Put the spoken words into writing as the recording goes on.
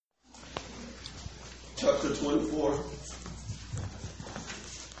chapter 24.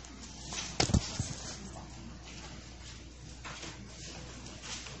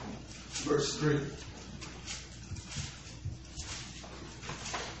 Verse 3.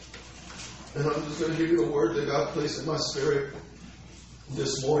 And I'm just going to give you the word that God placed in my spirit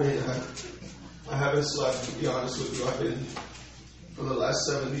this morning. I haven't slept, to be honest with you. I've been, for the last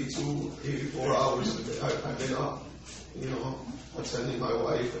 72, 84 hours, I've been up, attending my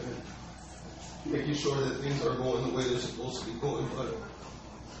wife and making sure that things are going the way they're supposed to be going. But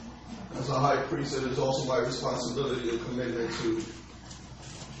as a high priest, it is also my responsibility and commitment to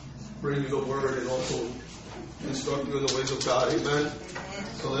bring you the word and also instruct you in the ways of God. Amen.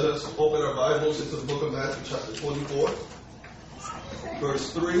 So let us open our Bibles into the book of Matthew chapter 24,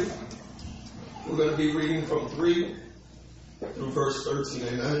 verse 3. We're going to be reading from 3 through verse 13.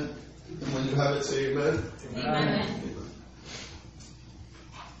 Amen. And when you have it, say amen. Amen.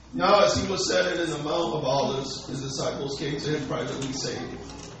 Now as he was setting in the Mount of Olives, his disciples came to him privately, saying,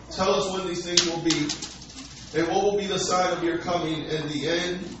 "Tell us when these things will be, and what will be the sign of your coming and the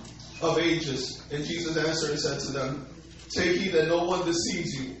end of ages?" And Jesus answered and said to them, "Take heed that no one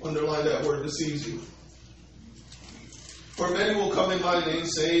deceives you." Underline that word, deceives you. "For many will come in my name,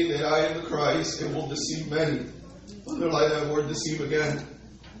 saying that I am the Christ, and will deceive many." Underline that word, deceive again.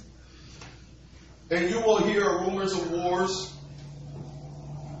 "And you will hear rumors of wars.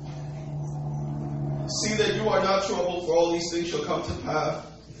 See that you are not troubled, for all these things shall come to pass,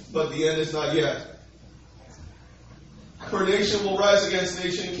 but the end is not yet. For nation will rise against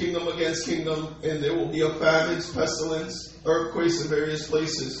nation, kingdom against kingdom, and there will be a famine, pestilence, earthquakes in various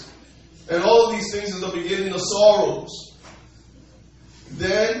places. And all of these things is the beginning of sorrows.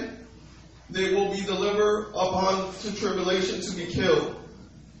 Then they will be delivered upon to tribulation to be killed,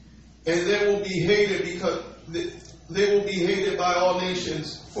 and they will be hated because they will be hated by all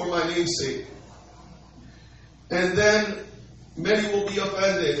nations for my name's sake. And then many will be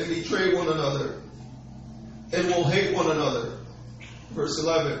offended and betray one another, and will hate one another." Verse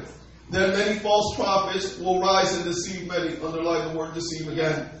 11. "Then many false prophets will rise and deceive many." Underline the word deceive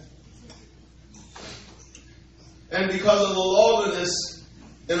again. "And because of the lawlessness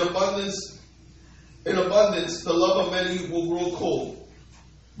in abundance, the love of many will grow cold.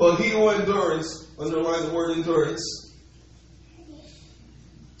 But he who endures," underline the word endurance,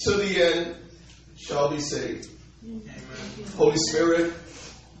 "to the end shall be saved." Amen. Holy Spirit,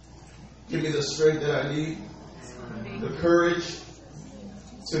 give me the strength that I need, the courage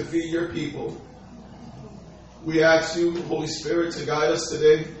to feed your people. We ask you, Holy Spirit, to guide us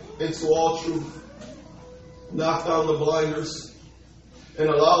today into all truth. Knock down the blinders and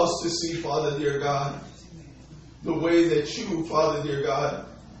allow us to see, Father, dear God, the way that you, Father, dear God,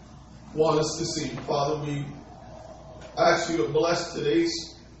 want us to see. Father, we ask you to bless today's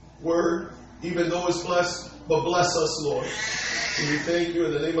word, even though it's blessed, but bless us, Lord. And we thank you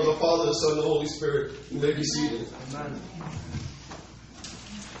in the name of the Father, the Son, and the Holy Spirit. You may be seated. Amen.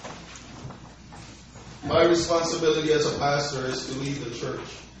 My responsibility as a pastor is to lead the church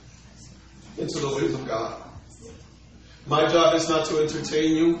into the ways of God. My job is not to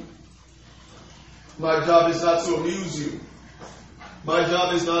entertain you. My job is not to amuse you. My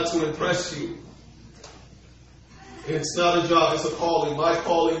job is not to impress you. It's not a job, it's a calling. My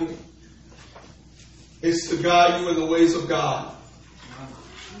calling is to guide you in the ways of God.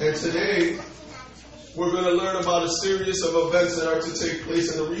 And today, we're going to learn about a series of events that are to take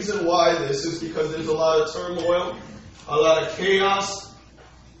place. And the reason why this is because there's a lot of turmoil, a lot of chaos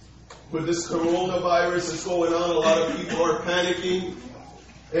with this coronavirus that's going on. A lot of people are panicking.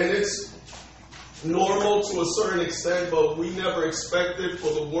 And it's normal to a certain extent, but we never expected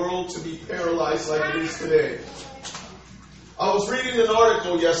for the world to be paralyzed like it is today. I was reading an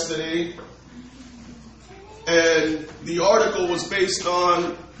article yesterday, and the article was based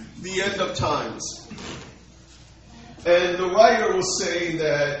on the end of times. And the writer was saying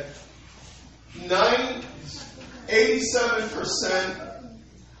that 87%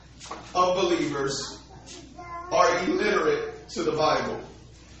 of believers are illiterate to the Bible.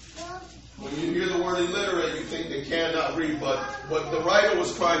 When you hear the word illiterate, you think they cannot read. But what the writer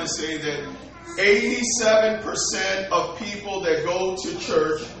was trying to say that 87% of people that go to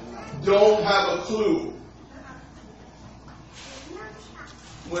church don't have a clue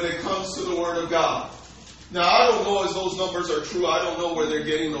when it comes to the Word of God. Now, I don't know if those numbers are true. I don't know where they're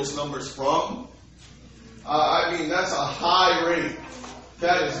getting those numbers from. That's a high rate.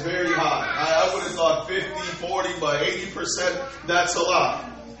 That is very high. I would have thought 50, 40, but 80%, that's a lot.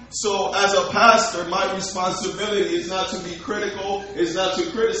 So as a pastor, my responsibility is not to be critical, is not to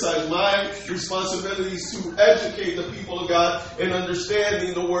criticize. My responsibility is to educate the people of God in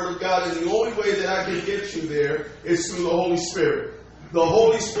understanding the Word of God. And the only way that I can get you there is through the Holy Spirit. The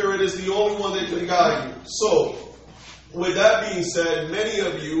Holy Spirit is the only one that can guide you. So, with that being said, many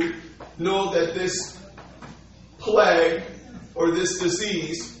of you know that this plague or this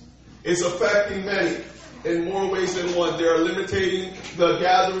disease is affecting many in more ways than one. They are limiting the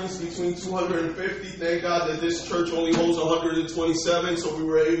gatherings between 250. Thank God that this church only holds 127, so we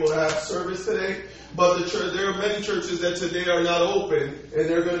were able to have service today. But there are many churches that today are not open, and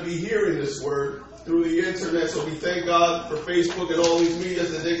they're going to be hearing this word through the internet. So we thank God for Facebook and all these medias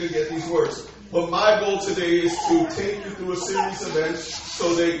that they could get these words. But my goal today is to take you through a series of events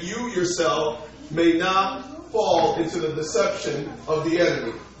so that you yourself may not fall into the deception of the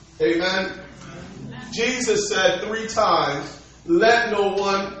enemy. Amen. Jesus said 3 times, let no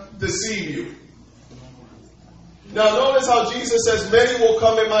one deceive you. Now notice how Jesus says, many will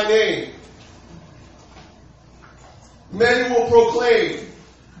come in my name. Many will proclaim.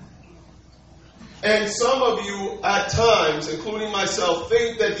 And some of you, at times, including myself,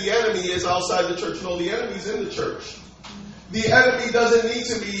 think that the enemy is outside the church. No, the enemy is in the church. The enemy doesn't need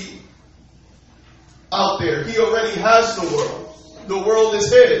to be out there. He already has the world. The world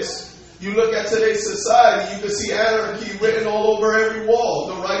is his. You look at today's society, you can see anarchy written all over every wall.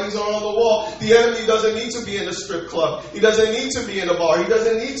 The writings are on the wall. The enemy doesn't need to be in a strip club. He doesn't need to be in a bar. He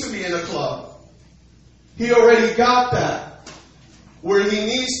doesn't need to be in a club. He already got that. Where he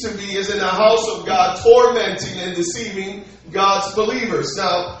needs to be is in the house of God, tormenting and deceiving God's believers.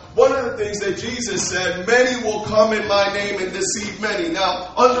 Now, one of the things that Jesus said, many will come in my name and deceive many.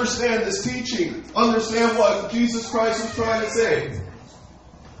 Now, understand this teaching. Understand what Jesus Christ was trying to say.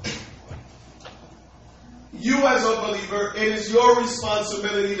 You as a believer, it is your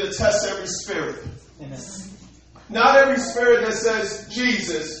responsibility to test every spirit. Amen. Not every spirit that says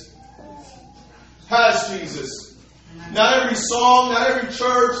Jesus has Jesus. Not every song, not every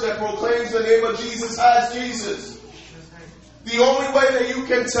church that proclaims the name of Jesus has Jesus. The only way that you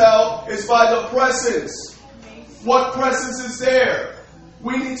can tell is by the presence. What presence is there?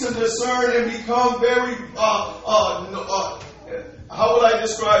 We need to discern and become very, how would I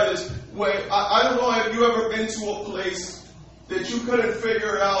describe this? I don't know if you ever been to a place that you couldn't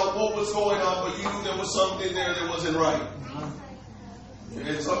figure out what was going on, but you knew there was something there that wasn't right.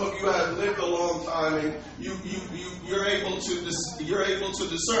 And some of you have lived a long time, and you're able to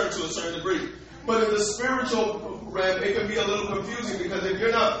discern to a certain degree. But in the spiritual realm, it can be a little confusing because if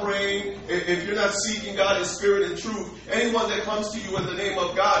you're not praying, if you're not seeking God in spirit and truth, anyone that comes to you in the name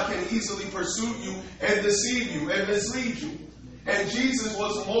of God can easily pursue you and deceive you and mislead you. And Jesus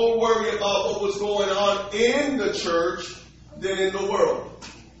was more worried about what was going on in the church than in the world.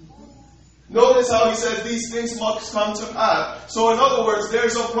 Notice how he says these things must come to pass. So in other words,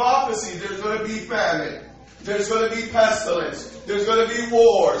 there's a prophecy. There's going to be famine. There's going to be pestilence. There's going to be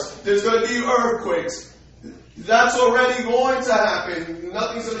wars. There's going to be earthquakes. That's already going to happen.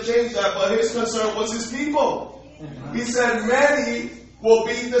 Nothing's going to change that. But his concern was his people. He said many will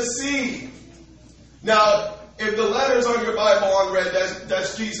be deceived. Now, if the letters on your Bible aren't read,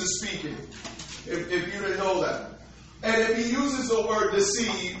 that's Jesus speaking. If you didn't know that. And if he uses the word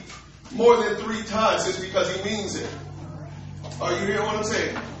deceive more than 3 times, it's because he means it. Are you hearing what I'm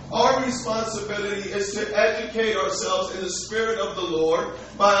saying? Our responsibility is to educate ourselves in the Spirit of the Lord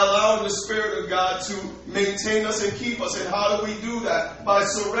by allowing the Spirit of God to maintain us and keep us. And how do we do that? By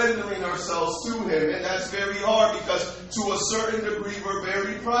surrendering ourselves to him. And that's very hard because to a certain degree we're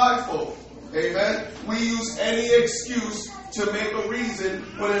very prideful. Amen? We use any excuse to make a reason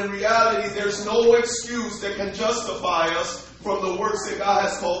when in reality there's no excuse that can justify us from the works that God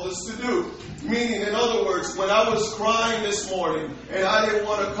has called us to do. Meaning, in other words, when I was crying this morning and I didn't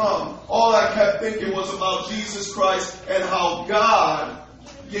want to come, all I kept thinking was about Jesus Christ and how God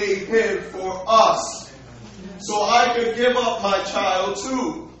gave him for us. So I could give up my child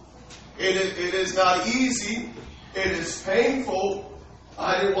too. It is not easy. It is painful.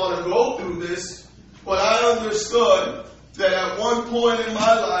 I didn't want to go through this. But I understood that at one point in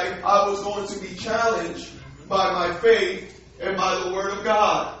my life, I was going to be challenged by my faith and by the Word of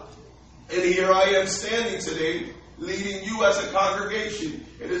God. And here I am standing today, leading you as a congregation.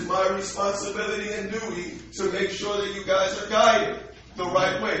 It is my responsibility and duty to make sure that you guys are guided the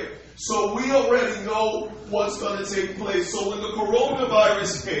right way. So we already know what's going to take place. So when the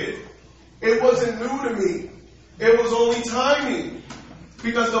coronavirus hit, it wasn't new to me. It was only timing.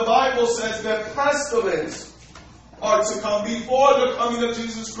 Because the Bible says that pestilence are to come before the coming of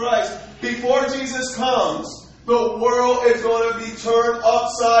Jesus Christ. Before Jesus comes, the world is going to be turned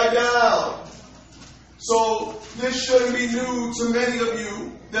upside down. So this shouldn't be new to many of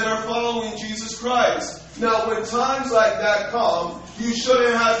you that are following Jesus Christ. Now, when times like that come, you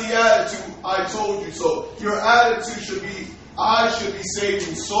shouldn't have the attitude, I told you so. Your attitude should be, I should be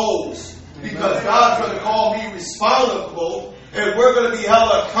saving souls. Because God's going to call me responsible, and we're going to be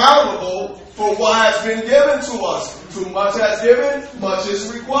held accountable for what has been given to us. Too much has given, much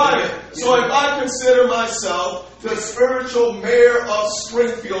is required. So if I consider myself the spiritual mayor of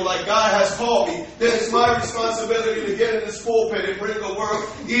Springfield, like God has called me, then it's my responsibility to get in this pulpit and bring the word,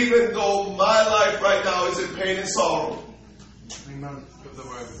 even though my life right now is in pain and sorrow. Amen.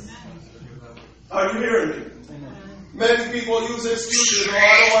 Are you hearing me? Many people use excuses. Oh, I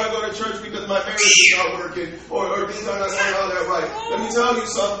don't want to go to church because my marriage is not working, or things are not going out that right. Let me tell you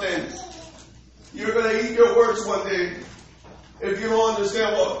something. You're going to eat your words one day if you don't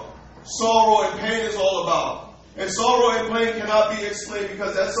understand what sorrow and pain is all about. And sorrow and pain cannot be explained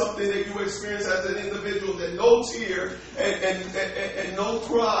because that's something that you experience as an individual, that no tear and no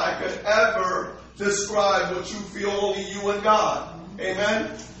cry could ever describe what you feel, only you and God.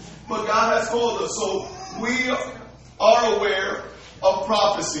 Amen? But God has called us. So we are aware of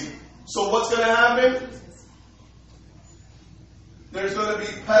prophecy. So what's going to happen? There's going to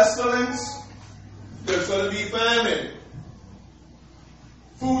be pestilence. There's going to be famine.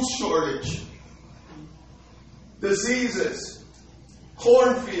 Food shortage. Diseases.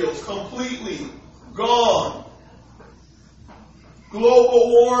 Cornfields completely gone.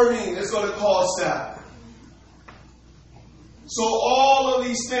 Global warming is going to cause that. So all of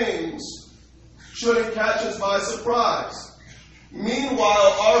these things shouldn't catch us by surprise.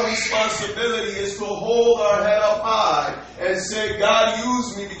 Meanwhile, our responsibility is to hold our head up high and say, God,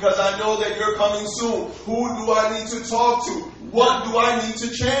 use me because I know that you're coming soon. Who do I need to talk to? What do I need to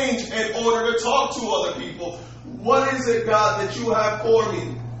change in order to talk to other people? What is it, God, that you have for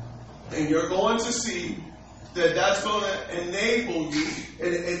me? And you're going to see that that's going to enable you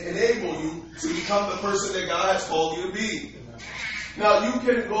to become the person that God has called you to be. Now, you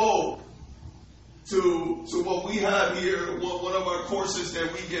can go to what we have here. One of our courses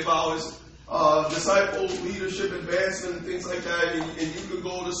that we give out is disciple leadership advancement and things like that. And you can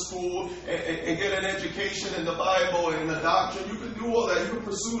go to school and get an education in the Bible and the doctrine. You can do all that. You can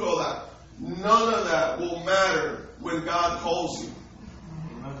pursue all that. None of that will matter when God calls you.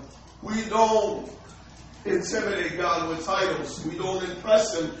 We don't intimidate God with titles. We don't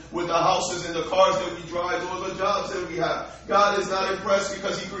impress Him with the houses and the cars that we drive or the jobs that we have. God is not impressed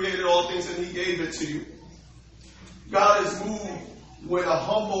because He created all things and He gave it to you. God is moved when a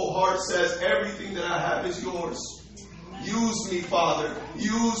humble heart says, everything that I have is yours. Use me, Father.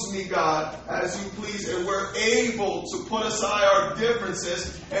 Use me, God, as you please. And we're able to put aside our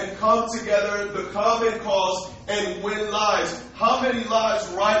differences and come together, the common cause, and win lives. How many lives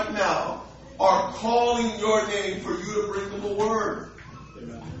right now are calling your name for you to bring them a word?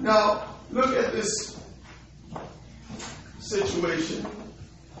 Amen. Now, look at this situation.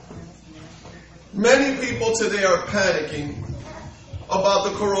 Many people today are panicking about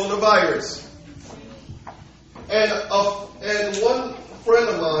the coronavirus. And one friend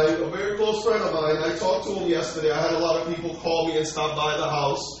of mine, a very close friend of mine, I talked to him yesterday. I had a lot of people call me and stop by the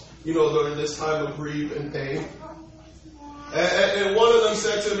house, during this time of grief and pain. And one of them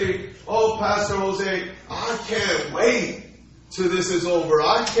said to me, oh, Pastor Jose, I can't wait till this is over.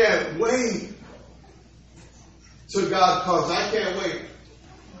 I can't wait till God comes. I can't wait.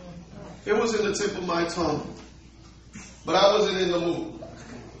 It was in the tip of my tongue, but I wasn't in the mood.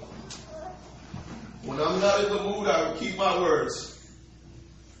 When I'm not in the mood, I keep my words.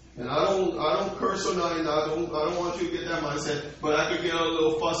 And I don't curse or nothing. I don't want you to get that mindset. But I could get a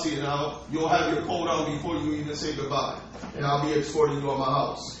little fussy, and you'll have your coat on before you even say goodbye. And I'll be escorting you on my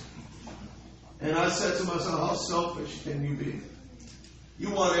house. And I said to myself, how selfish can you be? You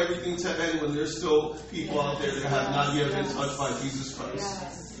want everything to end when there's still people out there that have not yet been touched by Jesus Christ.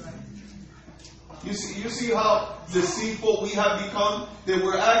 You see how deceitful we have become? That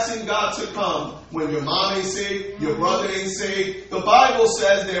we're asking God to come when your mom ain't saved, your brother ain't saved. The Bible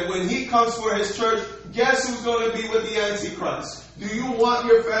says that when He comes for His church, guess who's going to be with the Antichrist? Do you want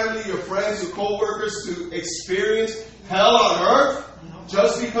your family, your friends, your co-workers to experience hell on earth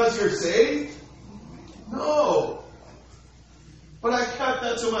just because you're saved? No. But I kept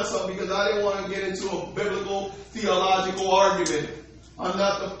that to myself because I didn't want to get into a biblical theological argument. I'm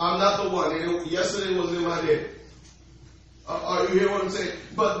not the one. Yesterday was in my day. Are you hearing what I'm saying?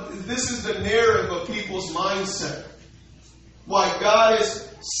 But this is the narrative of people's mindset. Why God is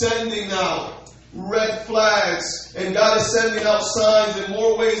sending out red flags, and God is sending out signs in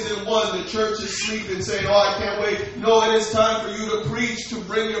more ways than one. The church is sleeping, saying, oh, I can't wait. No, it is time for you to preach, to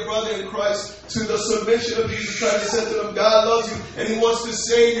bring your brother in Christ to the submission of Jesus Christ. He said to them, God loves you, and He wants to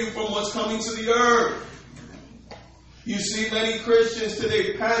save you from what's coming to the earth. You see many Christians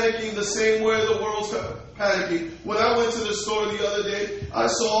today panicking the same way the world's panicking. When I went to the store the other day, I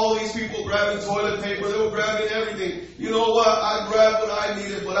saw all these people grabbing toilet paper. They were grabbing everything. You know what? I grabbed what I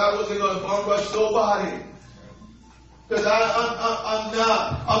needed, but I wasn't going to bum rush nobody. Because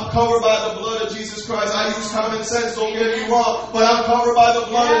I'm covered by the blood of Jesus Christ. I use common sense, don't get me wrong, but I'm covered by the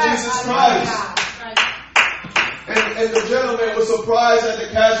blood of Jesus Christ. And the gentleman was surprised at the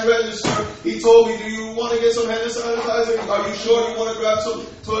cash register. He told me, do you want to get some hand sanitizer? Are you sure you want to grab some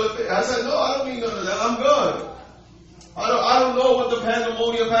toilet paper? I said, no, I don't need none of that. I'm good. I don't know what the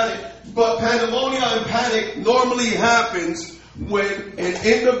pandemonium panic. But pandemonium and panic normally happens when an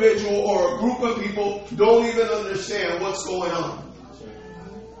individual or a group of people don't even understand what's going on.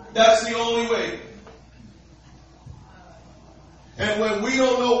 That's the only way. And when we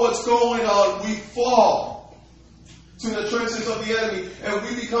don't know what's going on, we fall to the trenches of the enemy, and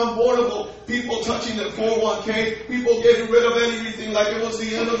we become vulnerable. People touching the 401k, people getting rid of everything like it was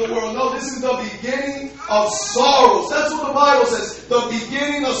the end of the world. No, this is the beginning of sorrows. That's what the Bible says, the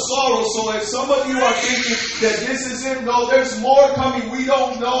beginning of sorrows. So if some of you are thinking that this is it, no, there's more coming. We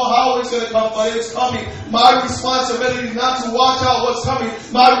don't know how it's going to come, but it's coming. My responsibility is not to watch out what's coming.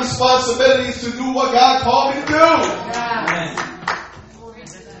 My responsibility is to do what God called me to do. Yeah.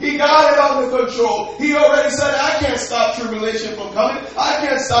 He got it under control. He already said, I can't stop tribulation from coming. I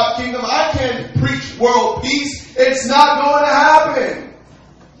can't stop kingdom. I can't preach world peace. It's not going to happen.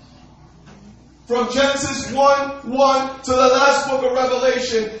 From Genesis 1:1 to the last book of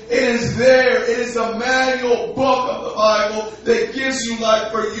Revelation, it is there. It is the manual book of the Bible that gives you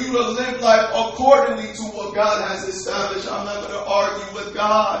life for you to live life accordingly to what God has established. I'm not going to argue with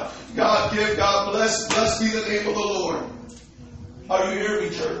God. God give, God bless. Blessed be the name of the Lord. Are you hearing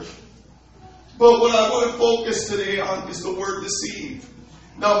me, church? But what I want to focus today on is the word deceive.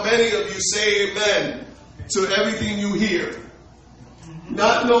 Now, many of you say amen to everything you hear,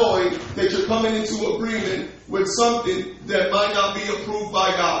 not knowing that you're coming into agreement with something that might not be approved by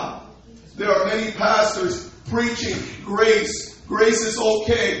God. There are many pastors preaching grace. Grace is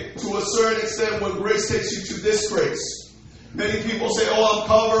okay to a certain extent when grace takes you to disgrace. Many people say, oh, I'm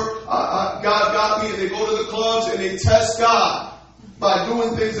covered. God got me. And they go to the clubs and they test God by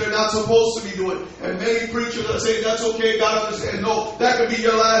doing things they're not supposed to be doing. And many preachers are saying, that's okay, God understands. No, that could be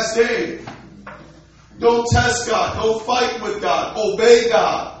your last day. Don't test God. Don't fight with God. Obey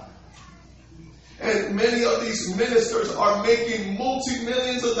God. And many of these ministers are making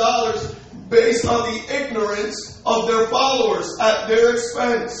multi-millions of dollars based on the ignorance of their followers at their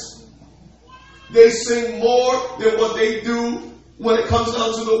expense. They sing more than what they do when it comes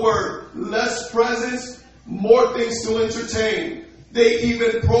down to the word. Less presence, more things to entertain. They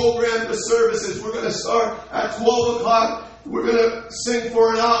even program the services. We're going to start at 12 o'clock. We're going to sing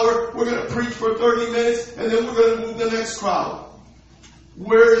for an hour. We're going to preach for 30 minutes. And then we're going to move the next crowd.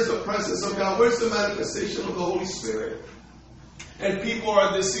 Where is the presence of God? Where's the manifestation of the Holy Spirit? And people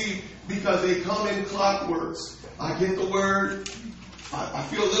are deceived because they come in clockworks. I get the word. I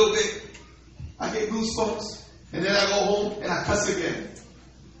feel a little bit. I get goosebumps. And then I go home and I cuss again.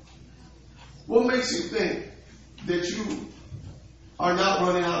 What makes you think that you are not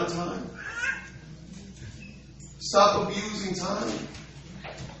running out of time? Stop abusing time.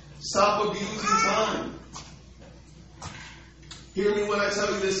 Stop abusing time. Hear me when I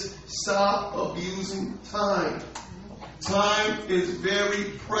tell you this. Stop abusing time. Time is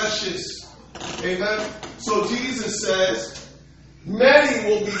very precious. Amen. So Jesus says, many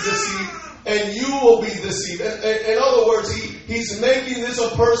will be deceived and you will be deceived. In other words, he's making this a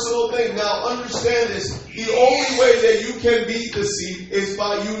personal thing. Now understand this. The only way that you can be deceived is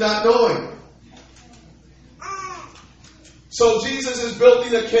by you not knowing. So Jesus is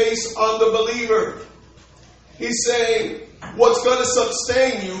building a case on the believer. He's saying, what's going to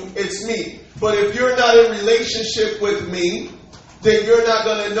sustain you, it's me. But if you're not in relationship with me, then you're not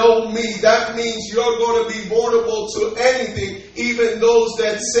going to know me. That means you're going to be vulnerable to anything, even those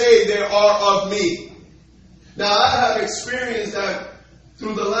that say they are of me. Now, I have experienced that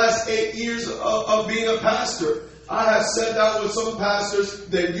through the last 8 years of being a pastor. I have sat down with some pastors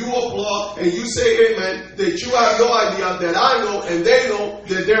that you applaud and you say amen, that you have no idea that I know and they know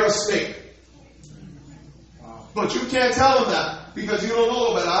that they're a snake. But you can't tell them that because you don't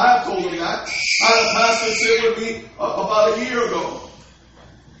know about it. I have told them that. I had a pastor sit with me about a year ago.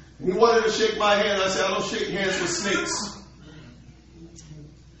 And he wanted to shake my hand. I said, I don't shake hands with snakes.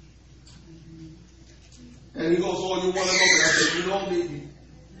 And he goes, oh, you want to know? And I said, you know me.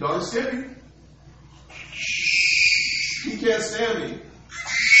 Darn scary. He can't stand me.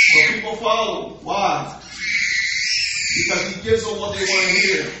 But people follow. Why? Because he gives them what they want to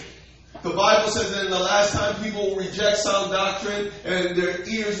hear. The Bible says that in the last time people will reject sound doctrine and their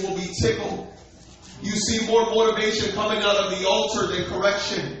ears will be tickled. You see more motivation coming out of the altar than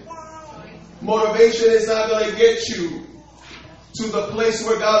correction. Motivation is not going to get you to the place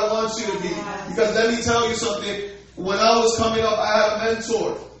where God wants you to be. Because let me tell you something. When I was coming up, I had a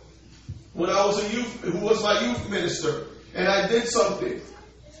mentor. When I was a youth, who was my youth minister. And I did something.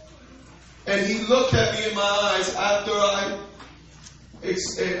 And he looked at me in my eyes after I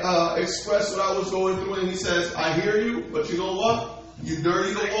expressed what I was going through. And he says, I hear you, but you know what? You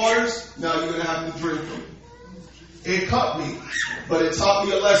dirty the waters, now you're going to have to drink them. It cut me, but it taught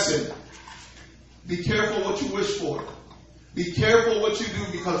me a lesson. Be careful what you wish for. Be careful what you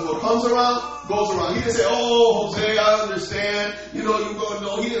do, because what comes around, goes around. He didn't say, oh, Jose, I understand. You know, you go,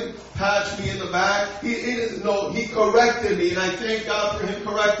 no, he didn't patch me in the back. He didn't, no, he corrected me, and I thank God for him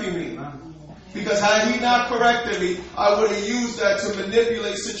correcting me. Because had he not corrected me, I would have used that to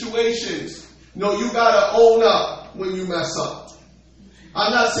manipulate situations. No, you got to own up when you mess up.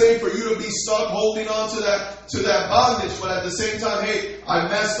 I'm not saying for you to be stuck holding on to that bondage, but at the same time, hey, I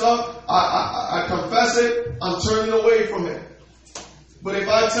messed up, I confess it, I'm turning away from it. But if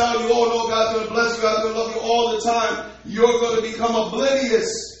I tell you, oh no, God's going to bless you, God's going to love you all the time, you're going to become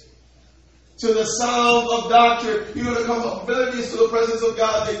oblivious to the sound of doctrine. You're going to become oblivious to the presence of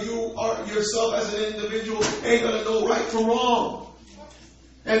God, that you are yourself as an individual ain't going to know right from wrong.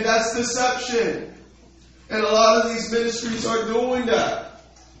 And that's deception. And a lot of these ministries are doing that.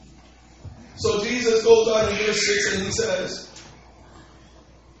 So Jesus goes on in verse 6 and he says,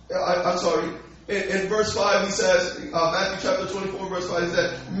 in verse 5 he says, Matthew chapter 24 verse 5, he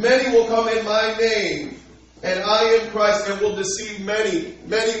said, many will come in my name, and I am Christ, and will deceive many.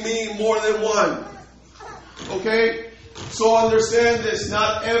 Many meaning more than one. Okay? So understand this,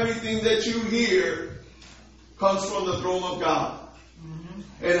 not everything that you hear comes from the throne of God.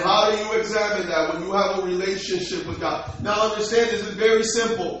 And how do you examine that? When you have a relationship with God. Now understand this is very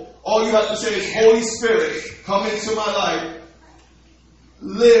simple. All you have to say is, Holy Spirit, come into my life.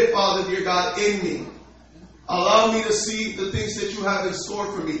 Live, Father dear God, in me. Allow me to see the things that you have in store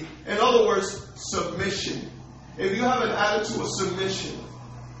for me. In other words, submission. If you have an attitude of submission,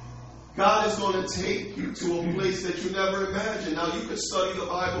 God is going to take you to a place that you never imagined. Now, you can study the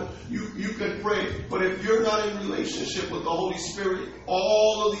Bible, you can pray, but if you're not in relationship with the Holy Spirit,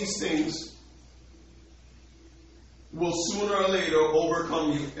 all of these things will sooner or later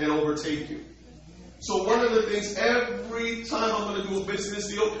overcome you and overtake you. So one of the things, every time I'm going to do a business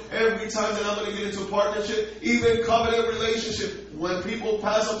deal, every time that I'm going to get into a partnership, even covenant relationship, when people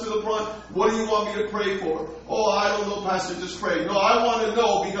pass up to the front, what do you want me to pray for? Oh, I don't know, Pastor, just pray. No, I want to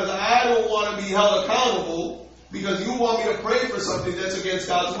know, because I don't want to be held accountable because you want me to pray for something that's against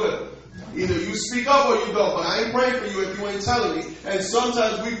God's will. Either you speak up or you don't, but I ain't praying for you if you ain't telling me. And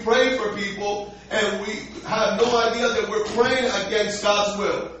sometimes we pray for people and we have no idea that we're praying against God's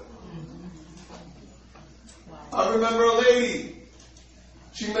will. I remember a lady.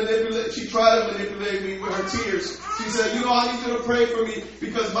 She tried to manipulate me with her tears. She said, you know, I need you to pray for me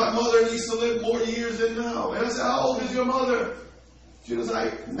because my mother needs to live more years than now. And I said, how old is your mother? She was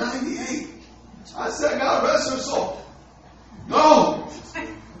like, 98. I said, God rest her soul. No.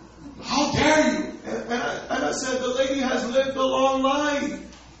 How dare you? And I said, the lady has lived a long life.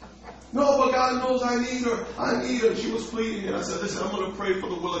 No, but God knows I need her. I need her. She was pleading. And I said, listen, I'm going to pray for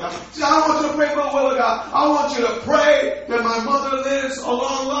the will of God. She said, I don't want you to pray for the will of God. I want you to pray that my mother lives a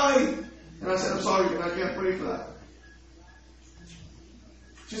long life. And I said, I'm sorry, but I can't pray for that.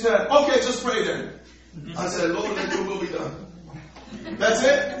 She said, okay, just pray then. I said, Lord, let your will be done. That's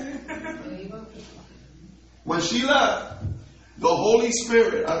it. When she left, the Holy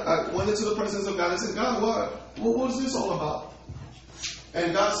Spirit, I went into the presence of God and said, God, what was this all about?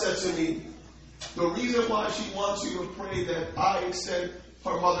 And God said to me, the reason why she wants you to pray that I extend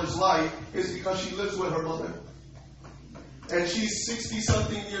her mother's life is because she lives with her mother. And she's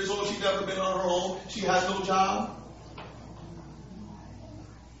 60-something years old. She's never been on her own. She has no job.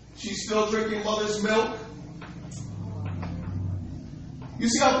 She's still drinking mother's milk. You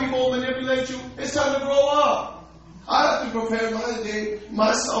see how people manipulate you? It's time to grow up. I have to prepare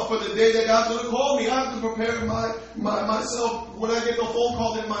myself for the day that God's going to call me. I have to prepare myself when I get the phone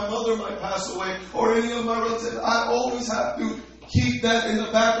call that my mother might pass away or any of my relatives. I always have to keep that in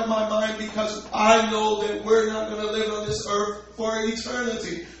the back of my mind because I know that we're not going to live on this earth for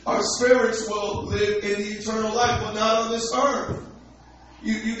eternity. Our spirits will live in the eternal life, but not on this earth.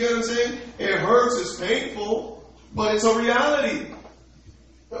 You get what I'm saying? It hurts, it's painful, but it's a reality.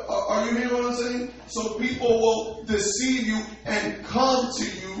 Are you hearing what I'm saying? So people will deceive you and come to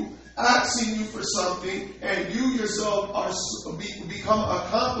you, asking you for something, and you yourself become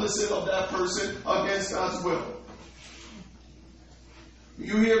accomplices of that person against God's will.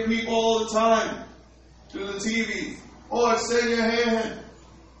 You hear people all the time through the TV. Oh, extend your hand.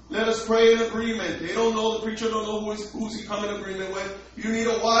 Let us pray in agreement. They don't know, the preacher don't know who's he coming in agreement with. You need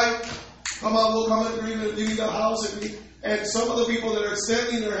a wife? Come on, we'll come in agreement. You need a house. And some of the people that are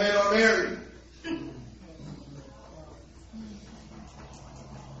extending their hand are married.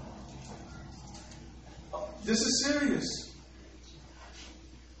 This is serious.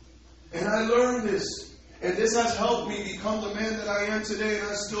 And I learned this. And this has helped me become the man that I am today, and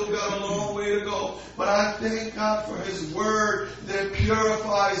I still got a long way to go. But I thank God for His Word that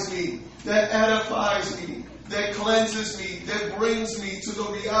purifies me, that edifies me, that cleanses me, that brings me to the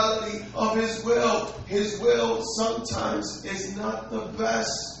reality of His will. His will sometimes is not the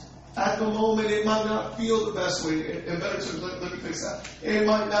best. At the moment, it might not feel the best way. In better terms, let me fix that. It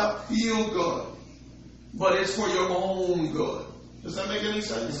might not feel good, but it's for your own good. Does that make any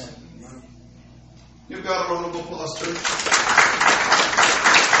sense? Yeah. Give God a round of applause, church.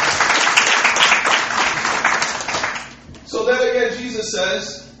 So then again, Jesus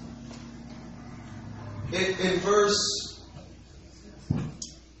says in verse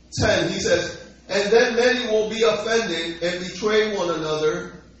 10, He says, and then many will be offended and betray one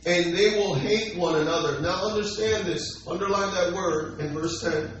another, and they will hate one another. Now understand this. Underline that word in verse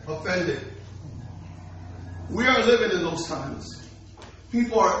 10, offended. We are living in those times.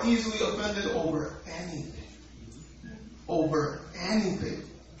 People are easily offended over anything. Over anything.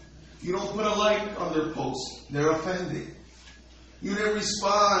 You don't put a like on their post, they're offended. You didn't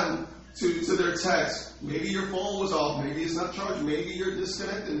respond to their text. Maybe your phone was off, maybe it's not charged, maybe you're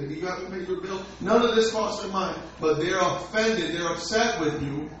disconnected, maybe you haven't paid your bill. None of this crossed their mind. But they're offended, they're upset with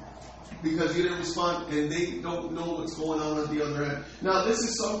you because you didn't respond, and they don't know what's going on at the other end. Now, this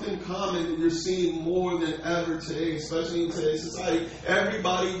is something common that you're seeing more than ever today, especially in today's society.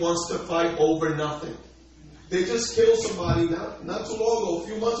 Everybody wants to fight over nothing. They just killed somebody not too long ago, a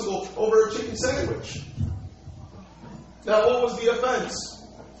few months ago, over a chicken sandwich. Now, what was the offense?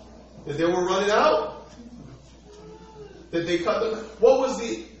 That they were running out? That they cut them? What was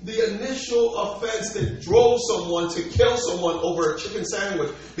the initial offense that drove someone to kill someone over a chicken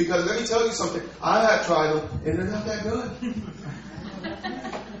sandwich? Because let me tell you something. I have tried them, and they're not that good.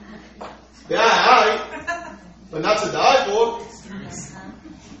 They're alright, but not to die for.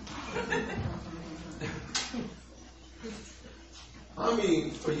 I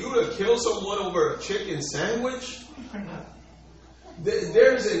mean, for you to kill someone over a chicken sandwich?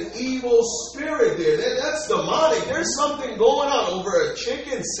 There's an evil spirit there. That's demonic. There's something going on over a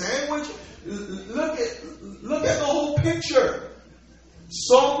chicken sandwich. Look at the whole picture.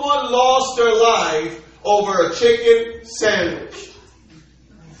 Someone lost their life over a chicken sandwich.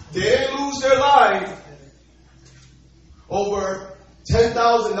 They didn't lose their life over $10,000,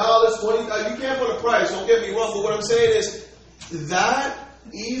 $20,000. You can't put a price. Don't get me wrong. But what I'm saying is that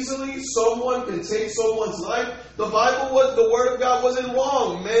easily someone can take someone's life. The Word of God wasn't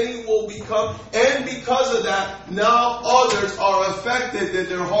wrong. Many will become, and because of that, now others are affected that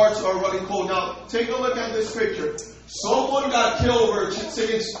their hearts are running cold. Now, take a look at this picture. Someone got killed over a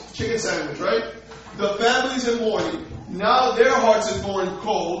chicken sandwich, right? The family's in mourning. Now their hearts are going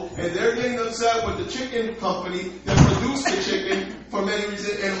cold, and they're getting upset with the chicken company that produced the chicken for many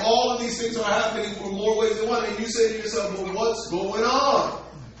reasons. And all of these things are happening for more ways than one. And you say to yourself, well, what's going on?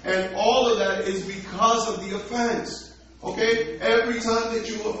 And all of that is because of the offense. Okay? Every time that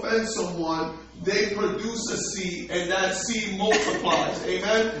you offend someone, they produce a seed, and that seed multiplies.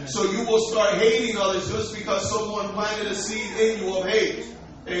 Amen? So you will start hating others just because someone planted a seed in you of hate.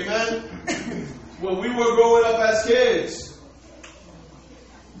 Amen? When we were growing up as kids,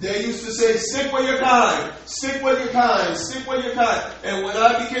 they used to say, stick with your kind, stick with your kind, stick with your kind. And when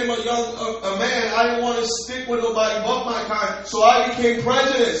I became a man, I didn't want to stick with nobody but my kind. So I became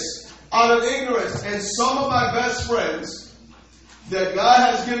prejudiced out of ignorance. And some of my best friends that God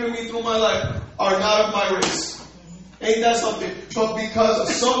has given me through my life are not of my race. Ain't that something? But because of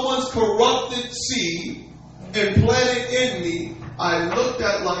someone's corrupted seed and planted in me, I looked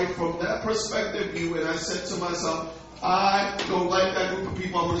at life from that perspective view, and I said to myself, I don't like that group of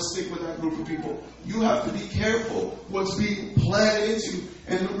people. I'm going to stick with that group of people. You have to be careful what's being planted into you.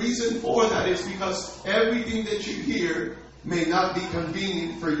 And the reason for that is because everything that you hear may not be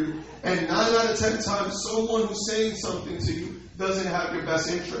convenient for you. And 9 out of 10 times, someone who's saying something to you doesn't have your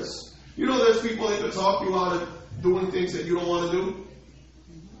best interest. You know, there's people that can talk you out of doing things that you don't want to do.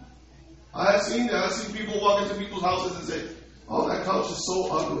 I have seen that. I've seen people walk into people's houses and say, oh, that couch is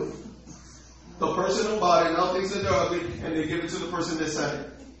so ugly. The person who bought it now thinks that they're ugly, and they give it to the person that said it.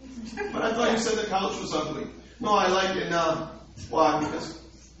 But I thought you said the couch was ugly. No, I like it now. Why? Because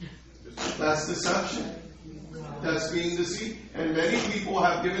that's deception. That's being deceived. And many people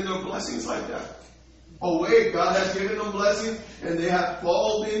have given their blessings like that. Away, God has given them blessings, and they have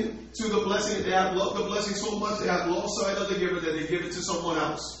fallen to the blessing. They have loved the blessing so much, they have lost sight of the giver that they give it to someone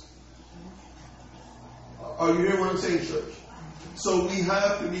else. Are you hearing what I'm saying, church? So we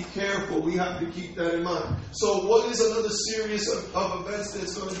have to be careful. We have to keep that in mind. So what is another series of events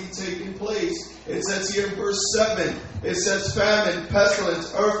that's going to be taking place? It says here in verse 7, it says famine,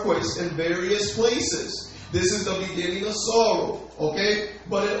 pestilence, earthquakes in various places. This is the beginning of sorrow. Okay?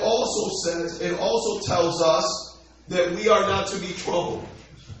 But it also tells us that we are not to be troubled.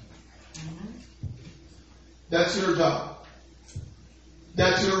 That's your job.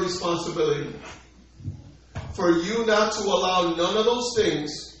 That's your responsibility. For you not to allow none of those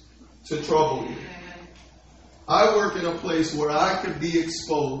things to trouble you. I work in a place where I could be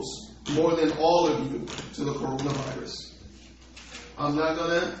exposed more than all of you to the coronavirus. I'm not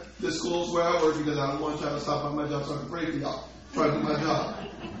going to disclose where I work because I don't want y'all to stop at my job so I can pray for y'all. Try to do my job.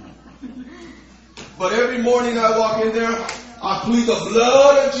 But every morning I walk in there, I plead the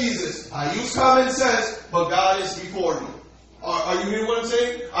blood of Jesus. I use common sense, but God is before me. Are you hearing what I'm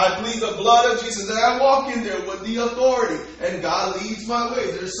saying? I plead the blood of Jesus. And I walk in there with the authority. And God leads my way.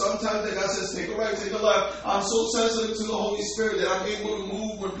 There's sometimes that God says, take a right, take a left. I'm so sensitive to the Holy Spirit that I'm able to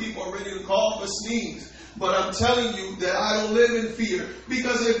move when people are ready to call for sneeze. But I'm telling you that I don't live in fear.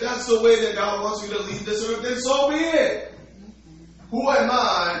 Because if that's the way that God wants me to leave this earth, then so be it. Who am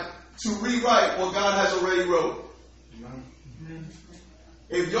I to rewrite what God has already wrote?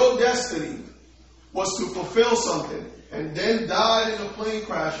 If your destiny was to fulfill something, and then died in a plane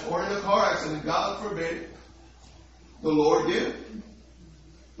crash or in a car accident, God forbid, the Lord give,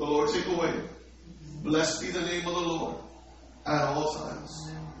 the Lord take away. Blessed be the name of the Lord at all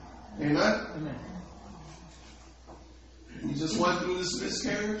times. Amen? Amen. We just went through this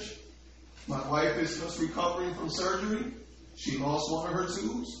miscarriage. My wife is just recovering from surgery. She lost one of her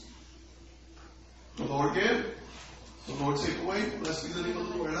tubes. The Lord give, the Lord take away. Blessed be the name of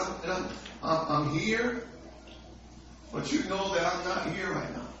the Lord. And I'm here. But you know that I'm not here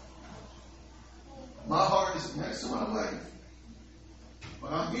right now. My heart is next to my wife.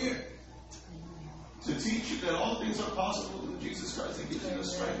 But I'm here to teach you that all things are possible through Jesus Christ that gives you the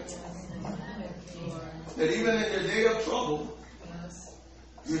strength. That even in your day of trouble,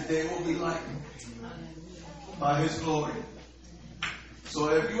 your day will be lightened by His glory. So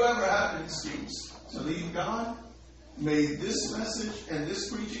if you ever have an excuse to leave God, may this message and this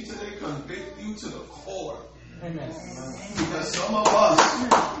preaching today convict you to the core. Amen. Because some of us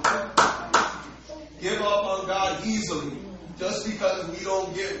give up on God easily just because we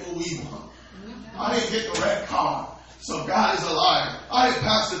don't get what we want. I didn't get the red car, so God is a liar. I didn't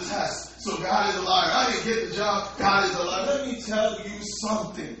pass the test, so God is a liar. I didn't get the job, God is a liar. Let me tell you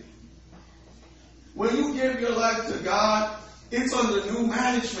something. When you give your life to God, it's under new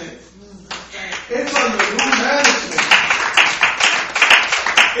management. It's under new management.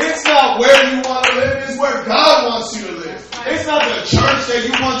 It's not where you want to live, it's where God wants you to live. It's not the church that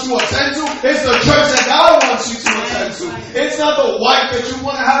you want to attend to, it's the church that God wants you to attend to. It's not the wife that you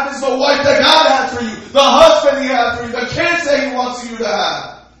want to have, it's the wife that God has for you. The husband He has for you, the kids that He wants you to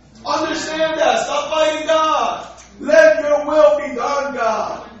have. Understand that. Stop fighting God. Let your will be done,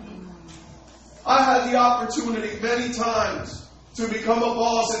 God. I had the opportunity many times to become a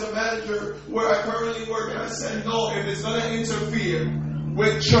boss and a manager where I currently work, and I said, no, if it's going to interfere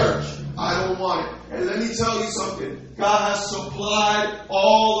with church, I don't want it. And let me tell you something. God has supplied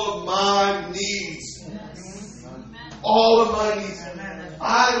all of my needs. Yes. All of my needs.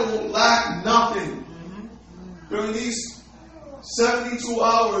 I don't lack nothing. During these 72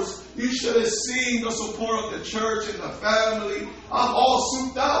 hours, you should have seen the support of the church and the family. I'm all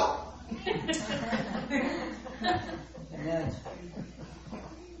souped out.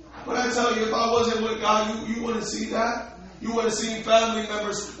 But I tell you, if I wasn't with God, you wouldn't see that. You would have seen family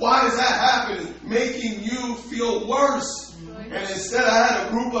members. Why is that happening? Making you feel worse. And instead I had a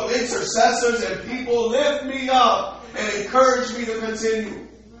group of intercessors and people lift me up and encourage me to continue.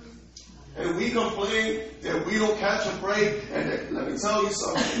 And we complain that we don't catch a break. And let me tell you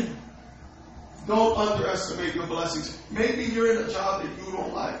something. Don't underestimate your blessings. Maybe you're in a job that you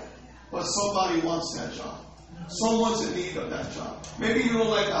don't like, but somebody wants that job. Someone's in need of that job. Maybe you don't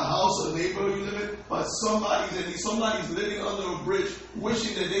like the house or the neighborhood you live in, but somebody's in need. Somebody's living under a bridge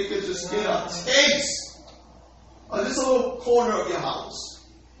wishing that they could just get a taste of this little corner of your house.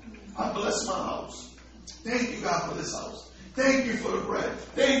 I bless my house. Thank you, God, for this house. Thank you for the bread.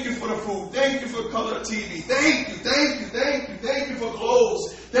 Thank you for the food. Thank you for color TV. Thank you, thank you, thank you. Thank you for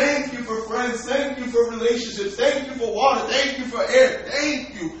clothes. Thank you for friends. Thank you for relationships. Thank you for water. Thank you for air.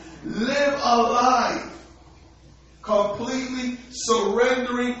 Thank you. Live a life completely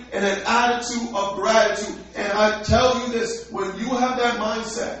surrendering and an attitude of gratitude. And I tell you this, when you have that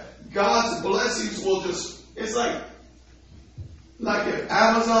mindset, God's blessings will just, it's like if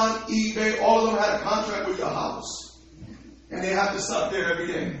Amazon, eBay, all of them had a contract with your house. And they have to stop there every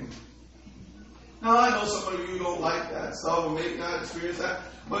day. Now, I know some of you don't like that stuff or maybe not experience that.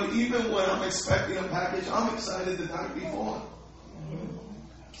 But even when I'm expecting a package, I'm excited the night before.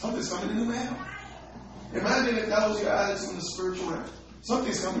 Something's coming in the mail. Imagine if that was your attitude in the spiritual realm.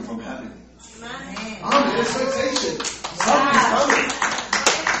 Something's coming from heaven. I'm in expectation. Something's coming.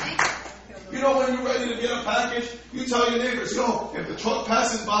 You know, when you're ready to get a package, you tell your neighbors, yo, if the truck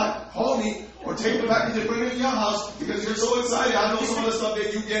passes by, call me or take the package and bring it to your house because you're so excited. I know some of the stuff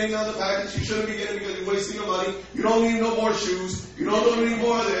that you're getting on the package you shouldn't be getting because you're wasting your money. You don't need no more shoes. You don't need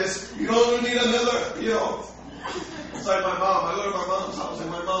more of this. You don't need another, It's like my mom. I go to my mom's house and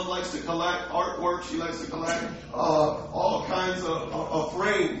my mom likes to collect artwork. She likes to collect all kinds of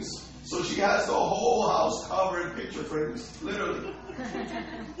frames. So she has the whole house covered in picture frames, literally.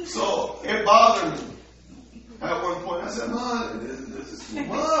 So it bothered me. At one point, I said, Mom, this is too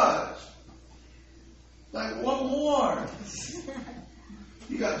much. Like, what more?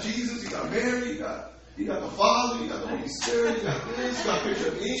 You got Jesus, you got Mary, you got the Father, you got the Holy Spirit, you got this, you got a picture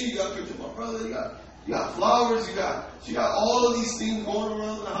of me, you got a picture of my brother, you got flowers, she got all of these things going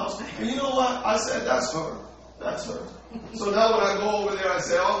around in the house. And you know what? I said, that's her. That's her. So now when I go over there, I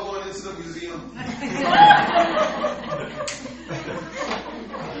say, I'm going into the museum.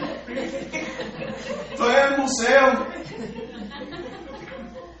 Estoy en el museo.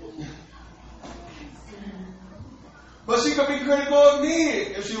 But she could be critical of me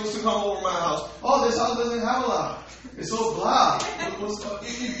if she was to come over my house. Oh, this house doesn't have a lot. It's so blah.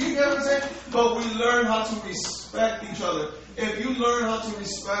 You get what I'm saying? But we learn how to respect each other. If you learn how to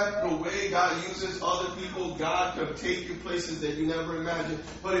respect the way God uses other people, God could take you places that you never imagined.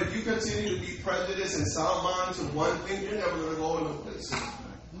 But if you continue to be prejudiced and sound mind to one thing, you're never going to go in those places.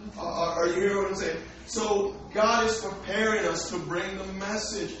 Are you hearing what I'm saying? So God is preparing us to bring the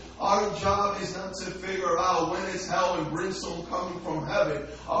message. Our job is not to figure out when it's hell and brimstone coming from heaven.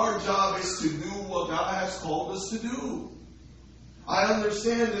 Our job is to do what God has called us to do. I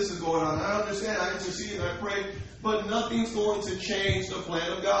understand this is going on. I understand. I intercede and I pray. But nothing's going to change the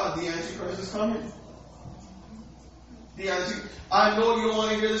plan of God. The Antichrist is coming. I know you don't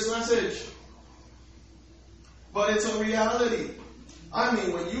want to hear this message. But it's a reality. I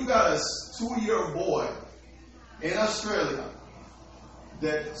mean, when you got a 2-year boy in Australia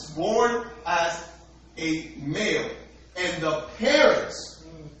that's born as a male, and the parents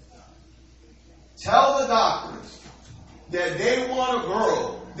tell the doctors that they want a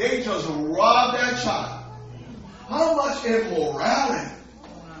girl, they just rob that child. How much immorality?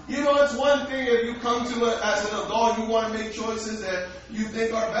 You know, it's one thing if you come to it as an adult, you want to make choices that you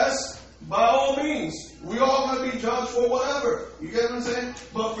think are best. By all means, we all going to be judged for whatever. You get what I'm saying?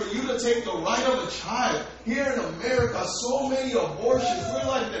 But for you to take the right of a child, here in America, so many abortions. We're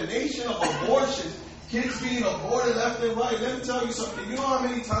like the nation of abortions. Kids being aborted left and right. Let me tell you something. You know how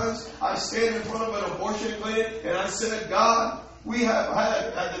many times I stand in front of an abortion clinic and I said, God, we have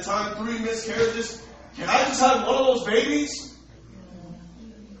had at the time 3 miscarriages. Can I just have one of those babies?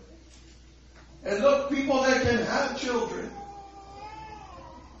 And look, people that can have children.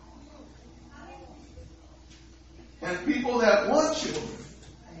 And people that want children.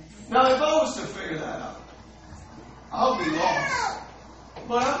 Now, if I was to figure that out, I'll be lost.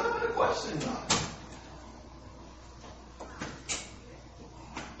 But I'm not going to question God.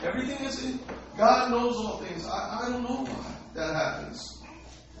 Everything is in. God knows all things. I don't know why that happens.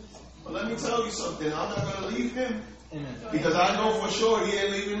 But let me tell you something. I'm not going to leave him. Because I know for sure he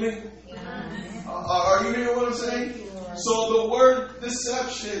ain't leaving me. Are you hearing what I'm saying? So the word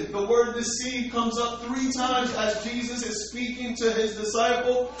deception, the word deceive comes up 3 times as Jesus is speaking to his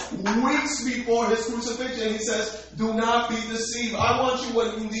disciple weeks before his crucifixion. He says, do not be deceived. I want you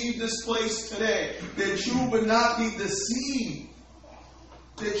when you leave this place today that you would not be deceived.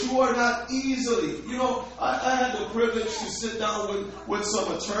 That you are not easily. You know, I had the privilege to sit down with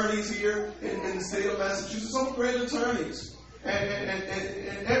some attorneys here in the state of Massachusetts, some great attorneys. And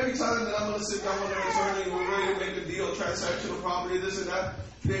every time that I'm going to sit down with an attorney and we're ready to make a deal, transactional property, this and that,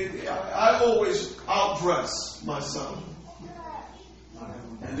 I always outdress my son.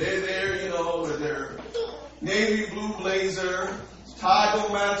 And they're there, you know, with their navy blue blazer, tie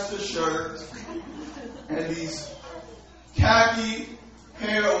don't match the shirt, and these khaki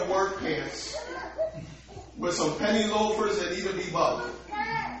pair of work pants with some penny loafers that need to be buttoned.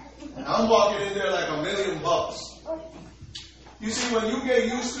 And I'm walking in there like $1,000,000. You see, when you get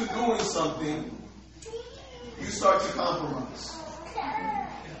used to doing something, you start to compromise.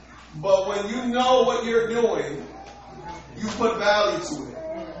 But when you know what you're doing, you put value to it.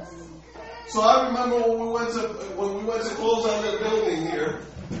 So I remember when we went to close on the building here,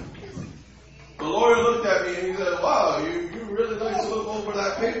 the lawyer looked at me and he said, "Wow, you really like to look over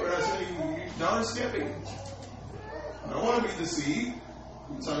that paper." And I said, "You darn skipping. I don't want to be deceived.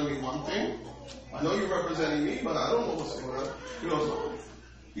 You're telling me one thing. I know you're representing me, but I don't know what's going on." He goes,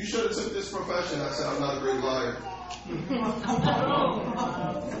 "You should have took this profession." I said, "I'm not a great liar."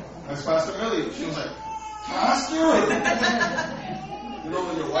 That's Pastor Millie. She was like, "Pastor?" You know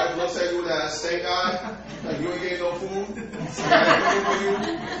when your wife looks at you with that steak eye, like you ain't getting no food, I got food for you,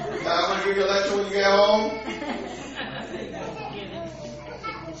 I'm going to give you a lecture when you get home.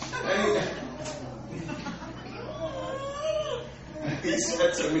 And he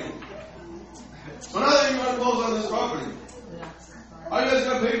said to me, "So now that you're going to close on this property, are you guys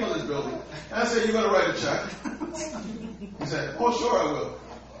going to pay for this building?" And I said, "You're going to write a check?" He said, "Oh, sure I will."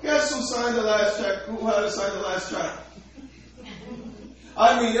 Guess who signed the last check? Who had to sign the last check?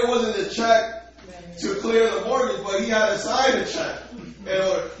 I mean, it wasn't a check to clear the mortgage, but he had to sign a check in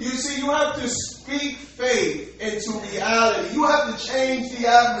order. You see, you have to speak faith into reality. You have to change the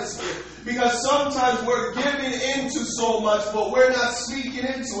atmosphere. Because sometimes we're giving into so much, but we're not speaking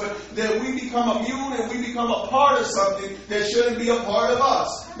into it, that we become immune and we become a part of something that shouldn't be a part of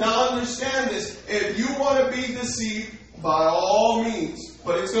us. Now understand this. If you want to be deceived, by all means,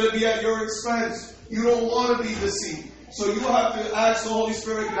 but it's going to be at your expense. You don't want to be deceived. So you have to ask the Holy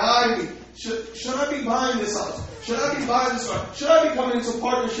Spirit, guide me. Should I be buying this house? Should I be buying this house? Should I be coming into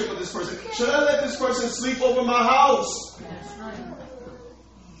partnership with this person? Should I let this person sleep over my house?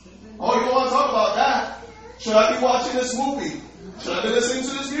 Oh, you don't want to talk about that? Should I be watching this movie? Should I be listening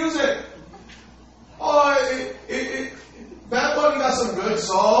to this music? Oh, Bad Bunny got some good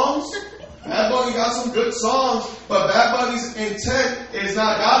songs. Bad Bunny got some good songs, but Bad Bunny's intent is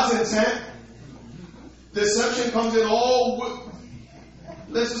not God's intent. Deception comes in all.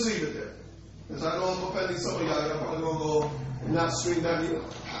 Let's just leave it there. Because I know I'm offending somebody. I'm probably going to go and not swing that either.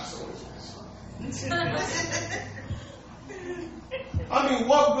 I mean,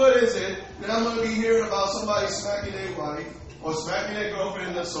 what good is it that I'm going to be hearing about somebody smacking their wife or smacking their girlfriend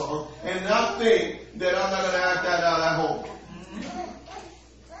in the song and not think that I'm not going to act that out at home?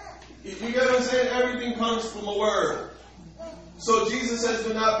 You get what I'm saying? Everything comes from a word. So Jesus says,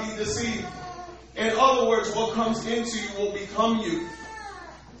 do not be deceived. In other words, what comes into you will become you.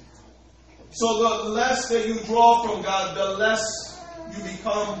 So the less that you draw from God, the less you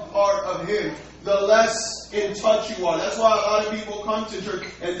become part of Him. The less in touch you are. That's why a lot of people come to church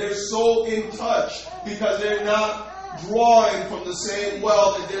and they're so in touch because they're not drawing from the same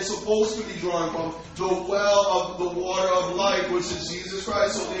well that they're supposed to be drawing from, the well of the water of life, which is Jesus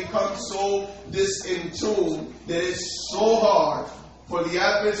Christ. So they come so in tune that it's so hard for the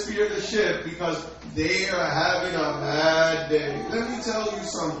atmosphere to shift because they are having a bad day. Let me tell you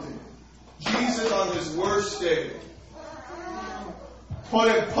something. Jesus on His worst day put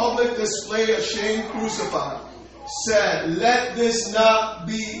in public display a shame crucified, said, "Let this not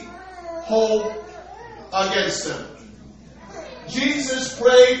be hope against them." Jesus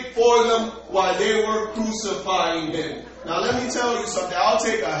prayed for them while they were crucifying Him. Now let me tell you something. I'll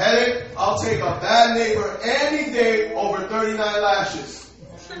take a headache, I'll take a bad neighbor any day over 39 lashes,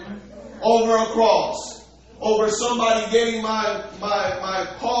 over a cross, over somebody getting my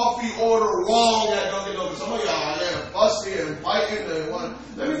coffee order wrong at Dunkin' Donuts. Some of y'all are fussy and fighting and what.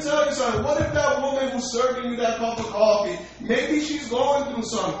 Let me tell you something. What if that woman who's serving you that cup of coffee, maybe she's going through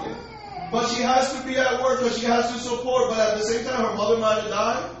something, but she has to be at work because she has to support, but at the same time her mother might have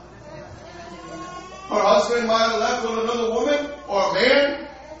died. Her husband might have left with another woman or a man.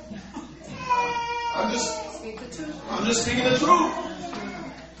 I'm just speaking the truth.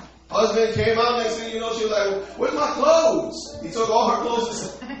 Husband came out, next thing you know, she was like, "Where's my clothes?" He took all her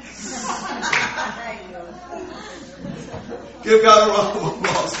clothes and give God a round of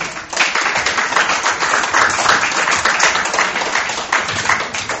applause.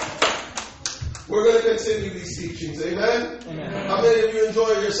 We're going to continue these teachings. Amen? Amen. How many of you enjoy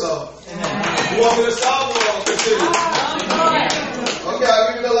yourself? Amen. You want me to stop or I'll continue? Okay,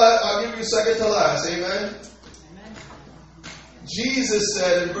 I'll give you second to last. Amen? Jesus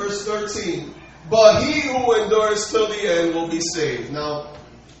said in verse 13, "But he who endures till the end will be saved." Now,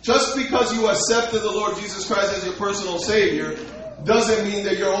 just because you accepted the Lord Jesus Christ as your personal Savior doesn't mean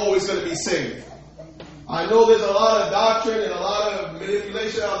that you're always going to be saved. I know there's a lot of doctrine and a lot of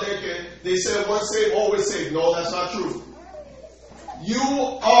manipulation out there. They say once saved, always saved. No, that's not true. You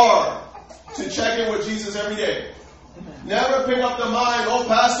are to check in with Jesus every day. Never pick up the mind, oh,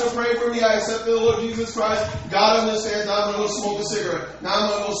 pastor, pray for me. I accepted the Lord Jesus Christ. God understands. Now I'm going to go smoke a cigarette. Now I'm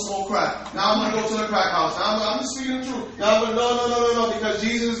going to go smoke crack. Now I'm going to go to the crack house. Now I'm just speaking the truth. Now I'm going to, no, because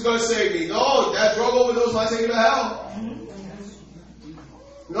Jesus is going to save me. No, that drug overdose might take you to hell.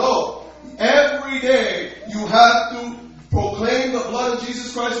 No. Every day you have to proclaim the blood of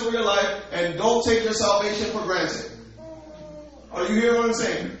Jesus Christ over your life and don't take your salvation for granted. Are you hearing what I'm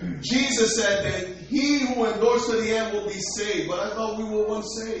saying? Jesus said that he who endures to the end will be saved. But I thought we were once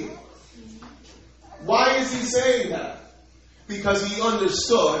saved. Why is he saying that? Because he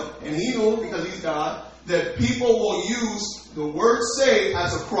understood, and he knew, because he's God, that people will use the word saved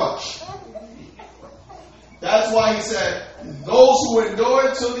as a crutch. That's why he said, those who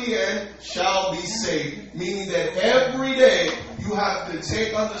endure till the end shall be saved. Meaning that every day you have to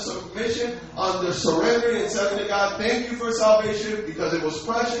take under submission, under surrendering and telling to God, thank you for salvation because it was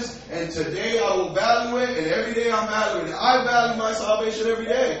precious. And today I will value it. And every day I'm valuing it. I value my salvation every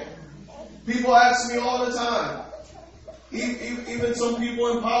day. People ask me all the time. Even some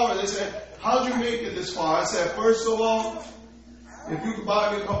people in power, they say, how'd you make it this far? I said, first of all, if you could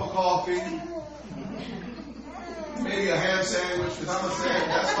buy me a cup of coffee, maybe a ham sandwich, because I'm going to say,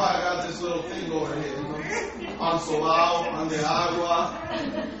 that's why I got this little thing going here. You know? Pan sobao, pan de agua,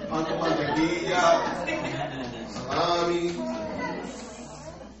 pan con mantequilla, salami,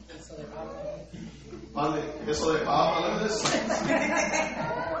 pan de queso de papa, look at this.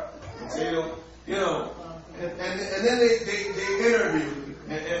 Potato, you know. And then they interview me.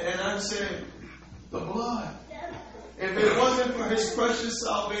 And I'm saying, the blood. If it wasn't for his precious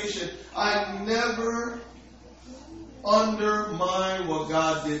salvation, I never undermine what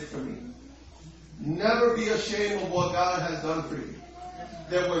God did for me. Never be ashamed of what God has done for you.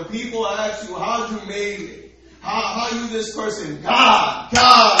 That when people ask you, how'd you make it? How you this person? God. I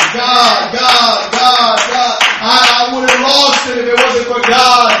would have lost it if it wasn't for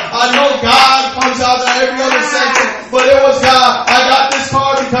God. I know God comes out of every other section, but it was God. I got this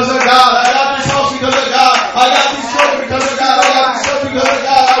car because of God. I got this house because of God. I got these children because of God. I got this stuff because of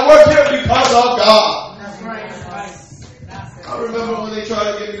God. I work here because of God. I remember when they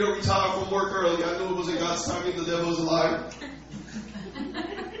tried to get me to retire from work early. I knew it was in God's timing. The devil was a liar.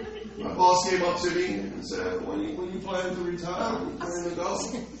 My boss came up to me and said, when you plan to retire, when you plan to go?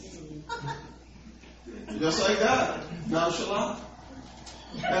 Just like that. Nonchalant.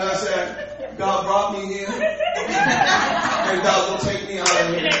 And I said, God brought me here. And God will take me out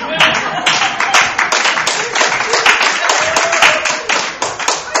of here.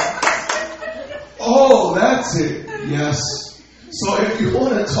 Oh, that's it. Yes. So if you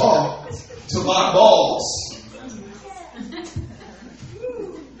want to talk to my boss,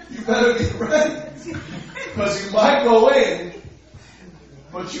 you better be ready. Because you might go in,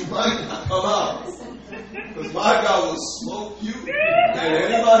 but you might not come out. Because my God will smoke you and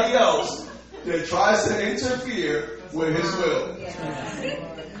anybody else that tries to interfere with his will.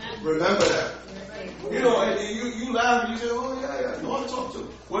 Remember that. You know, and you laugh and you say, oh, yeah, no one to talk to.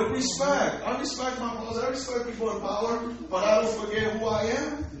 With respect. I respect my boss. I respect people in power, but I don't forget who I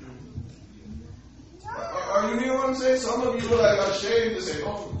am. Are you hearing what I'm saying? Some of you are like ashamed to say,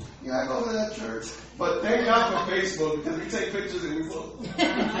 oh, yeah, I go to that church. But thank God for Facebook, because we take pictures and we look.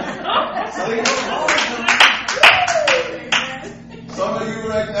 Some of you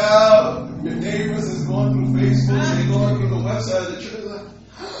right now, your neighbors is going through Facebook, they're going through the website of the church. Like,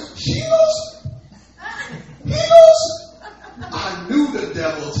 she knows. He knows. I knew the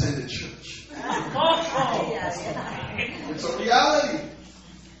devil attended church. It's a reality.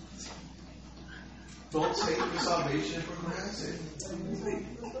 Don't take your salvation for granted.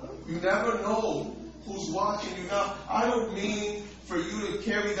 You never know who's watching you. Now, I don't mean for you to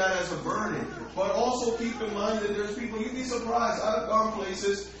carry that as a burden, but also keep in mind that there's people, you'd be surprised. I've gone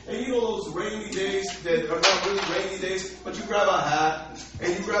places, and you know those rainy days that are not really rainy days, but you grab a hat,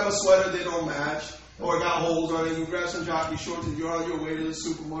 and you grab a sweater that don't match, or got holes on it, and you grab some jockey shorts, and you're on your way to the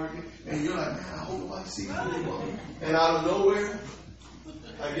supermarket, and you're like, man, I hope nobody sees me. And out of nowhere,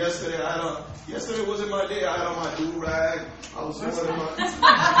 like yesterday wasn't my day. I had on my do-rag. I was wearing my...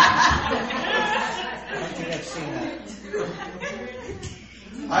 I think I've seen that.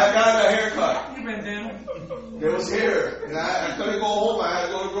 I had gotten a haircut. There was hair. And I couldn't go home. I had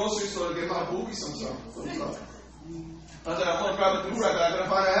to go to the grocery store to get my boobies some stuff. I said, I'm going to grab a do-rag. I couldn't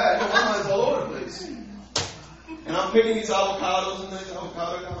find a hat. My mind's all over the place. And I'm picking these avocados, and the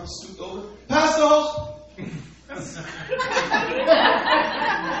avocado kind of stooped over. Pass those! How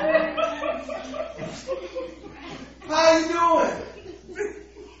you doing?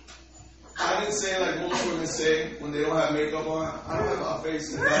 I didn't say like most women say when they don't have makeup on. I don't have my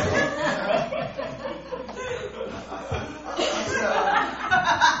face in that.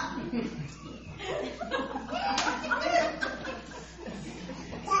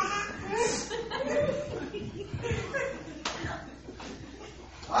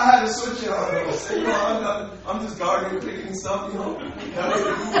 I had to switch it on. Say, I'm just gardening, picking stuff, That way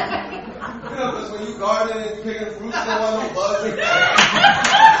you because when you gardening and picking fruit, you don't want no bugs.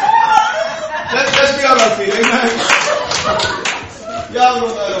 Let's be on our feet, amen? Y'all know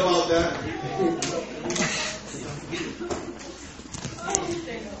nothing about that.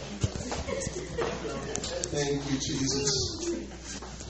 Thank you, Jesus.